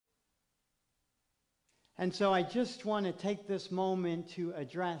And so I just want to take this moment to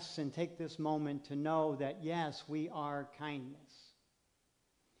address and take this moment to know that, yes, we are kindness.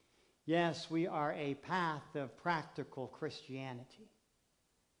 Yes, we are a path of practical Christianity.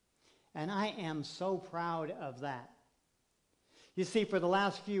 And I am so proud of that. You see, for the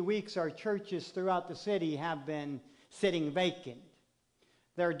last few weeks, our churches throughout the city have been sitting vacant.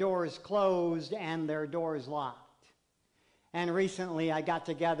 Their doors closed and their doors locked. And recently I got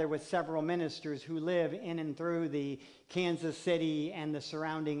together with several ministers who live in and through the Kansas City and the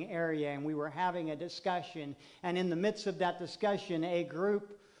surrounding area, and we were having a discussion. And in the midst of that discussion, a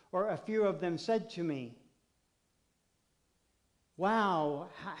group or a few of them said to me, "Wow,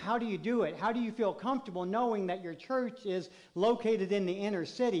 how do you do it? How do you feel comfortable knowing that your church is located in the inner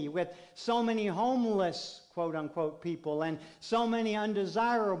city with so many homeless, quote-unquote, people and so many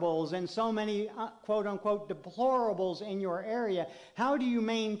undesirables and so many, quote-unquote, deplorables in your area? How do you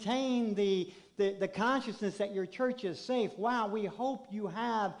maintain the consciousness that your church is safe? Wow, we hope you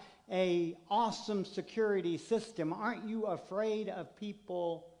have an awesome security system. Aren't you afraid of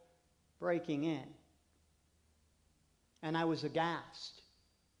people breaking in?" And I was aghast.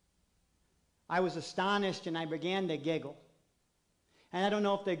 I was astonished, and I began to giggle. And I don't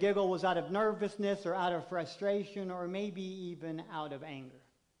know if the giggle was out of nervousness or out of frustration or maybe even out of anger.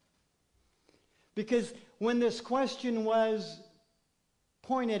 Because when this question was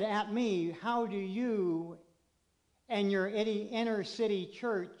pointed at me, how do you and your inner city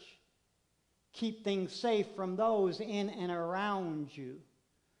church keep things safe from those in and around you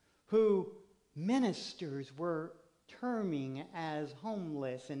who ministers were terming as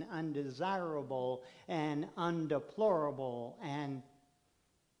homeless and undesirable and undeplorable? And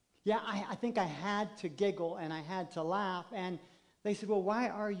yeah, I think I had to giggle and I had to laugh. And they said, "Well, why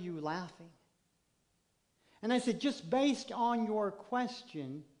are you laughing?" And I said, "Just based on your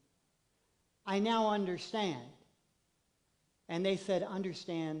question, I now understand." And they said,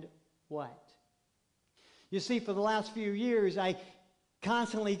 "Understand what?" You see, for the last few years, I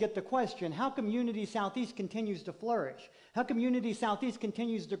constantly get the question, how come Unity Southeast continues to flourish? How come Unity Southeast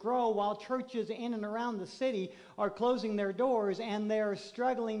continues to grow while churches in and around the city are closing their doors and they're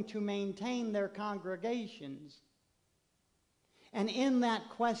struggling to maintain their congregations? And in that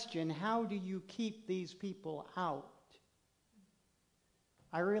question, how do you keep these people out?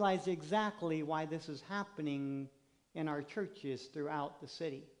 I realize exactly why this is happening in our churches throughout the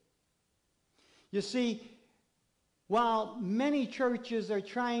city. You see, while many churches are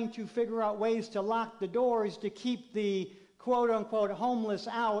trying to figure out ways to lock the doors to keep the quote-unquote homeless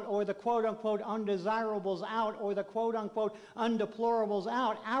out, or the quote-unquote undesirables out, or the quote-unquote undeplorables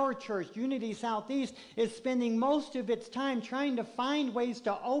out, our church, Unity Southeast, is spending most of its time trying to find ways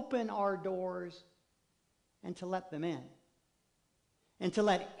to open our doors and to let them in. And to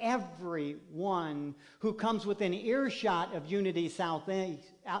let everyone who comes within earshot of Unity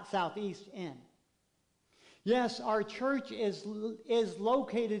Southeast in. Yes, our church is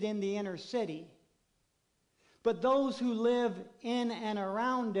located in the inner city. But those who live in and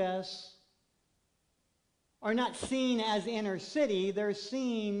around us are not seen as inner city, they're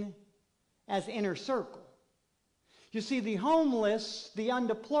seen as inner circle. You see, the homeless, the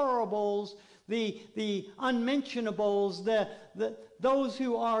undeplorables, the unmentionables, those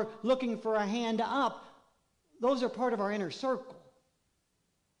who are looking for a hand up, those are part of our inner circle.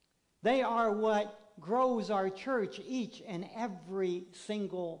 They are what grows our church each and every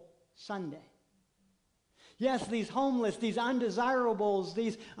single Sunday. Yes, these homeless, these undesirables,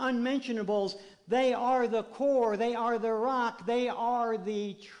 these unmentionables, they are the core, they are the rock, they are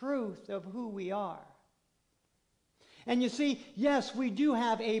the truth of who we are. And you see, yes, we do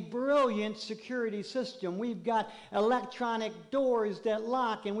have a brilliant security system. We've got electronic doors that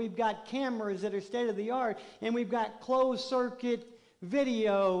lock, and we've got cameras that are state-of-the-art, and we've got closed-circuit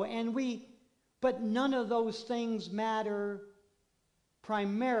video, but none of those things matter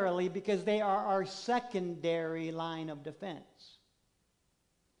primarily because they are our secondary line of defense.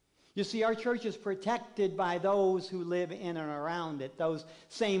 You see, our church is protected by those who live in and around it, those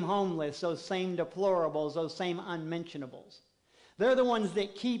same homeless, those same deplorables, those same unmentionables. They're the ones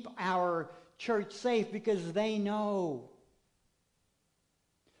that keep our church safe because they know.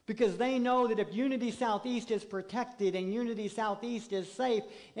 Because they know that if Unity Southeast is protected and Unity Southeast is safe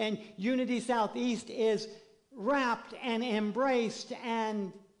and Unity Southeast is wrapped and embraced,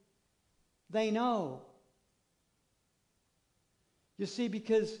 and they know. You see,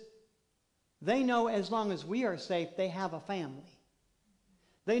 because they know as long as we are safe, they have a family.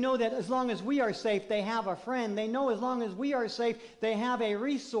 They know that as long as we are safe, they have a friend. They know as long as we are safe, they have a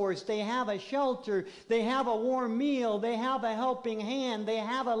resource. They have a shelter. They have a warm meal. They have a helping hand. They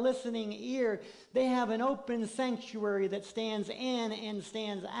have a listening ear. They have an open sanctuary that stands in and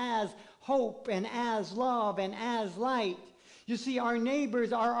stands as hope and as love and as light. You see, our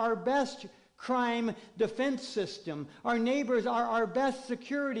neighbors are our best crime defense system. Our neighbors are our best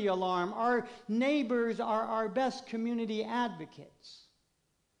security alarm. Our neighbors are our best community advocates.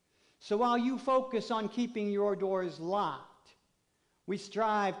 So while you focus on keeping your doors locked, we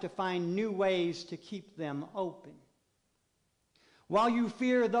strive to find new ways to keep them open. While you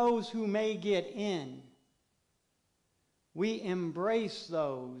fear those who may get in, we embrace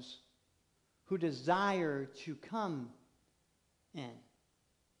those who desire to come in.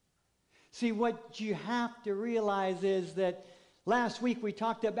 See, what you have to realize is that last week we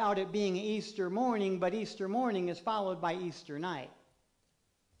talked about it being Easter morning, but Easter morning is followed by Easter night.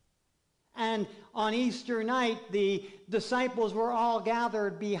 And on Easter night, the disciples were all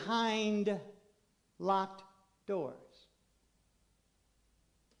gathered behind locked doors.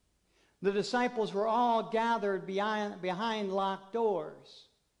 The disciples were all gathered behind locked doors.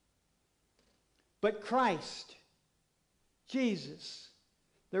 But Christ, Jesus,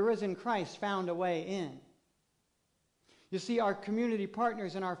 the risen Christ, found a way in. You see, our community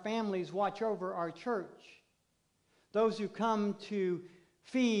partners and our families watch over our church. Those who come to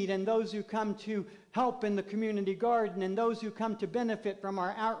feed, and those who come to help in the community garden, and those who come to benefit from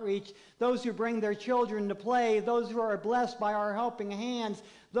our outreach, those who bring their children to play, those who are blessed by our helping hands,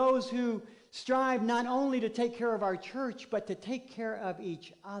 those who strive not only to take care of our church, but to take care of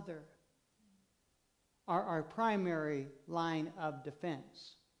each other, are our primary line of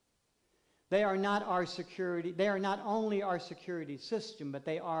defense. They are not our security. They are not only our security system, but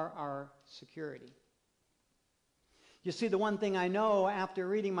they are our security. You see, the one thing I know after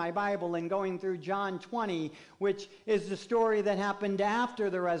reading my Bible and going through John 20, which is the story that happened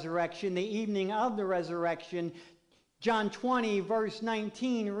after the resurrection, the evening of the resurrection, John 20, verse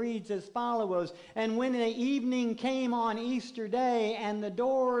 19 reads as follows, "And when the evening came on Easter day, and the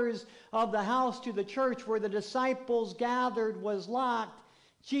doors of the house to the church where the disciples gathered was locked,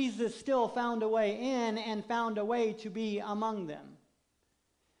 Jesus still found a way in and found a way to be among them,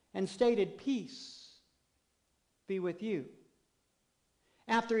 and stated, 'Peace be with you.'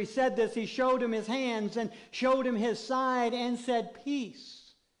 After he said this, he showed him his hands and showed him his side and said,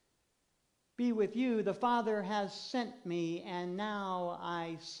 'Peace be with you. The Father has sent me, and now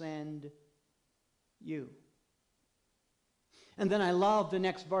I send you.'" And then I love the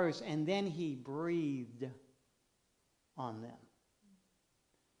next verse, "And then he breathed on them."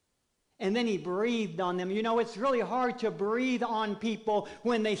 And then he breathed on them. You know, it's really hard to breathe on people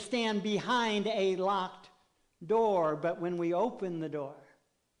when they stand behind a locked door, but when we open the door,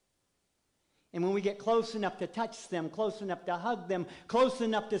 and when we get close enough to touch them, close enough to hug them, close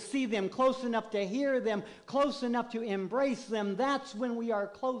enough to see them, close enough to hear them, close enough to embrace them, that's when we are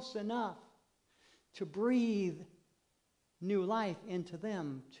close enough to breathe new life into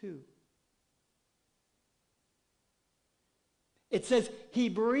them too. It says, he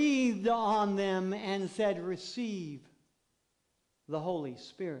breathed on them and said, "Receive the Holy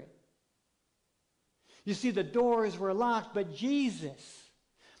Spirit." You see, the doors were locked, but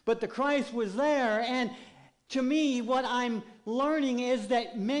the Christ was there. And to me, what I'm learning is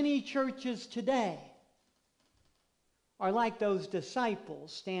that many churches today are like those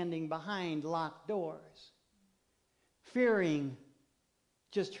disciples standing behind locked doors, fearing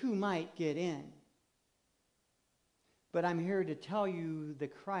just who might get in. But I'm here to tell you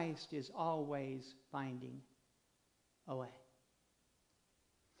that Christ is always finding a way.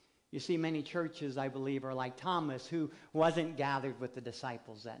 You see, many churches, I believe, are like Thomas, who wasn't gathered with the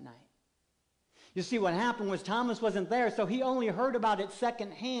disciples that night. You see, what happened was Thomas wasn't there, so he only heard about it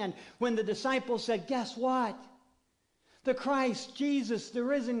secondhand when the disciples said, "Guess what? The Christ, Jesus, the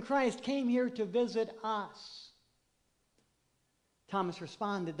risen Christ, came here to visit us." Thomas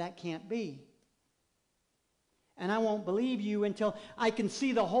responded, "That can't be. And I won't believe you until I can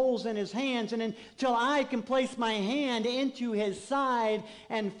see the holes in his hands, and until I can place my hand into his side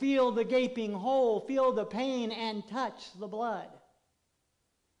and feel the gaping hole, feel the pain, and touch the blood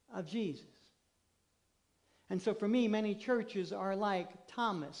of Jesus." And so for me, many churches are like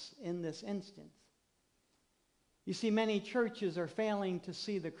Thomas in this instance. You see, many churches are failing to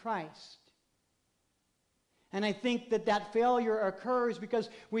see the Christ. And I think that failure occurs because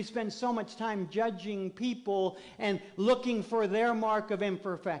we spend so much time judging people and looking for their mark of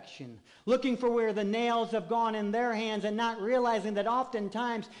imperfection, looking for where the nails have gone in their hands, and not realizing that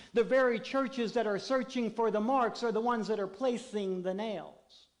oftentimes the very churches that are searching for the marks are the ones that are placing the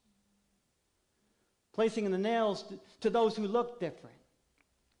nails. placing the nails to those who look different,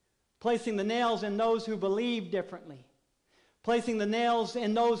 placing the nails in those who believe differently, placing the nails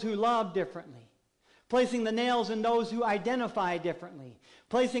in those who love differently, placing the nails in those who identify differently,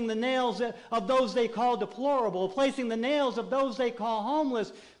 placing the nails of those they call deplorable, placing the nails of those they call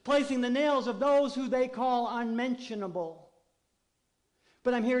homeless, placing the nails of those who they call unmentionable.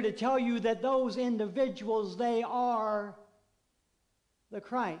 But I'm here to tell you that those individuals, they are the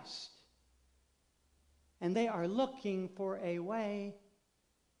Christ. And they are looking for a way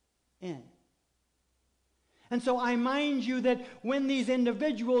in. And so I mind you that when these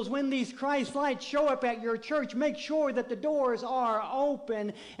individuals, when these Christ lights show up at your church, make sure that the doors are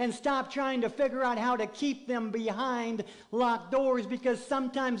open and stop trying to figure out how to keep them behind locked doors, because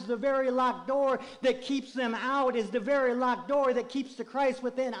sometimes the very locked door that keeps them out is the very locked door that keeps the Christ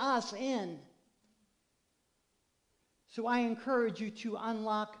within us in. So I encourage you to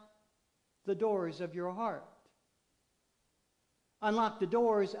unlock the doors of your heart. Unlock the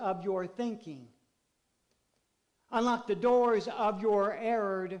doors of your thinking. Unlock the doors of your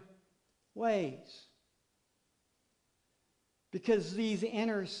erred ways. Because these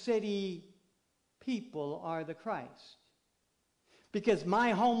inner city people are the Christ. Because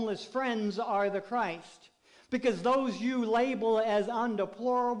my homeless friends are the Christ. Because those you label as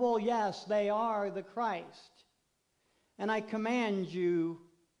undeplorable, yes, they are the Christ. And I command you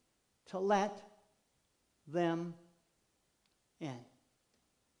to let them in.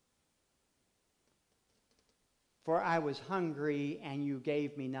 For I was hungry, and you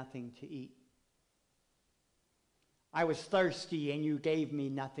gave me nothing to eat. I was thirsty, and you gave me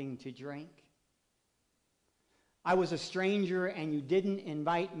nothing to drink. I was a stranger, and you didn't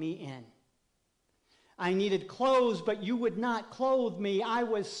invite me in. I needed clothes, but you would not clothe me. I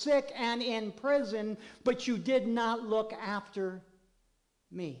was sick and in prison, but you did not look after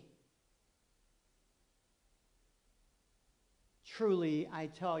me. Truly, I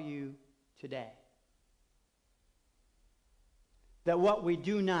tell you today, that what we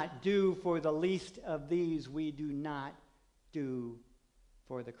do not do for the least of these, we do not do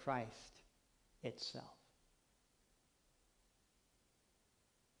for the Christ itself.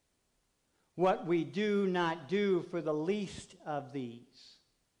 What we do not do for the least of these,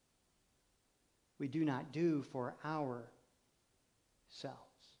 we do not do for ourselves.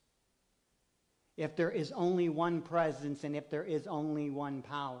 If there is only one presence and if there is only one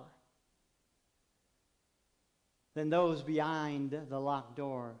power, then those behind the locked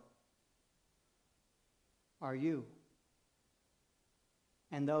door are you.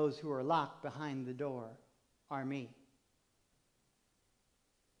 And those who are locked behind the door are me.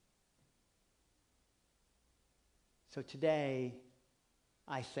 So today,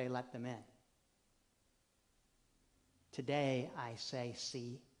 I say let them in. Today, I say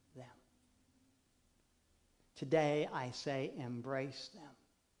see them. Today, I say embrace them.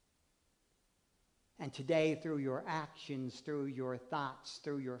 And today, through your actions, through your thoughts,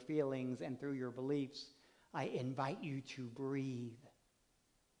 through your feelings, and through your beliefs, I invite you to breathe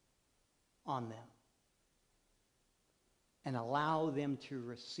on them and allow them to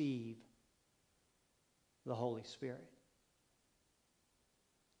receive the Holy Spirit.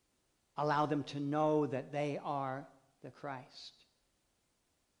 Allow them to know that they are the Christ.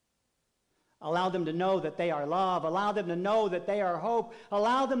 Allow them to know that they are love. Allow them to know that they are hope.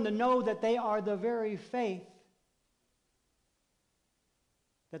 Allow them to know that they are the very faith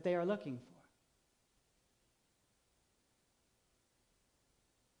that they are looking for.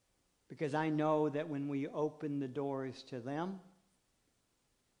 Because I know that when we open the doors to them,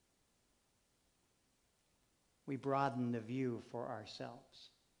 we broaden the view for ourselves.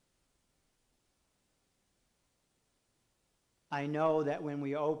 I know that when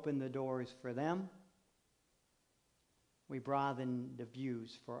we open the doors for them, we broaden the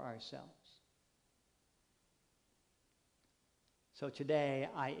views for ourselves. So today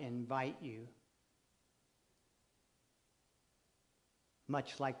I invite you,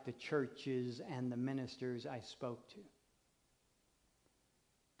 much like the churches and the ministers I spoke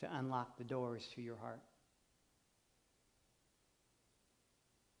to unlock the doors to your heart.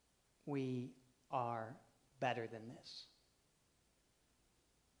 We are better than this.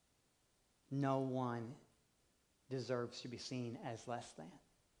 No one deserves to be seen as less than.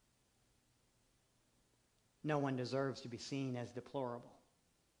 No one deserves to be seen as deplorable.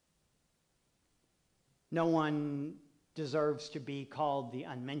 No one deserves to be called the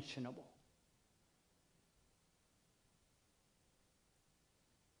unmentionable.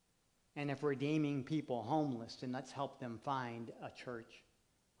 And if we're deeming people homeless, then let's help them find a church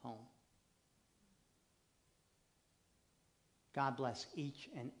home. God bless each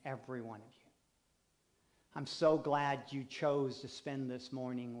and every one of you. I'm so glad you chose to spend this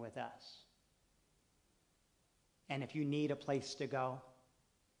morning with us. And if you need a place to go,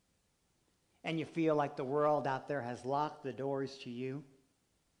 and you feel like the world out there has locked the doors to you,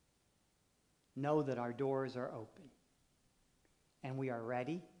 know that our doors are open. And we are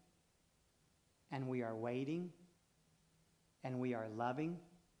ready, and we are waiting, and we are loving,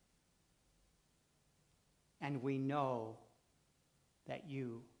 and we know that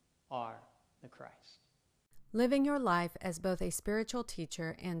you are the Christ. Living your life as both a spiritual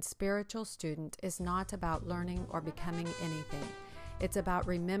teacher and spiritual student is not about learning or becoming anything. It's about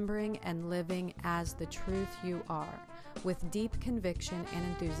remembering and living as the truth you are. With deep conviction and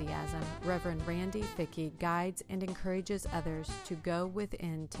enthusiasm, Reverend Randy Fickey guides and encourages others to go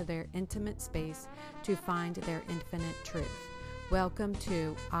within to their intimate space to find their infinite truth. Welcome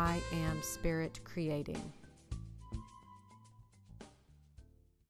to I Am Spirit Creating.